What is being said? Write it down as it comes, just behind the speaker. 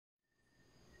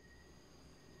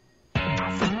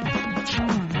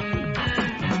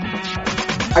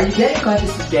Are you getting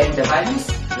conscious of getting the virus?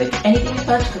 Like anything you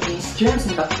touch contains germs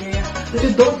and bacteria that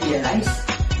you don't realize?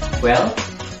 Well,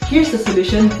 here's the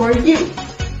solution for you!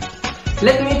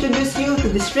 Let me introduce you to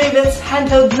this Raven's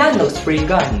handheld nano spray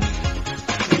gun.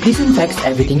 It disinfects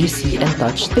everything you see and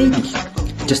touch daily.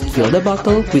 Just fill the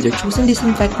bottle with your chosen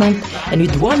disinfectant and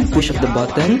with one push of the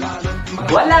button,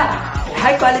 voila!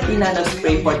 High quality nano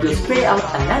spray port will spray out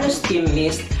a nano steam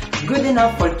mist good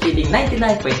enough for killing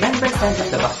 99.9%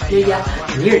 of the bacteria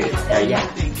near its area.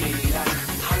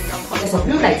 It has a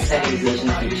blue light sterilization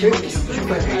feature which is good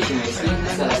for nourishing your skin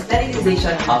as well as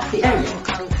sterilization of the area.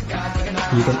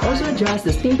 You can also adjust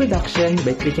the steam production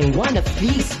by clicking one of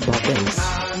these buttons.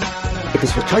 It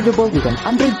is rechargeable with an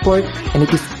Android port and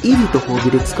it is easy to hold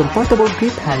with its comfortable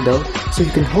grip handle so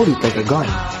you can hold it like a gun.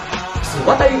 So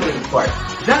what are you waiting for?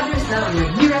 Grab yours now in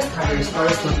your nearest hardware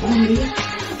stores for only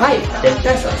 5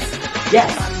 pesos. Yes,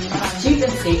 it's cheap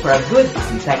and safe for a good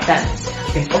disinfectant.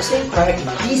 You can also inquire in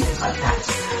these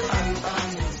contacts.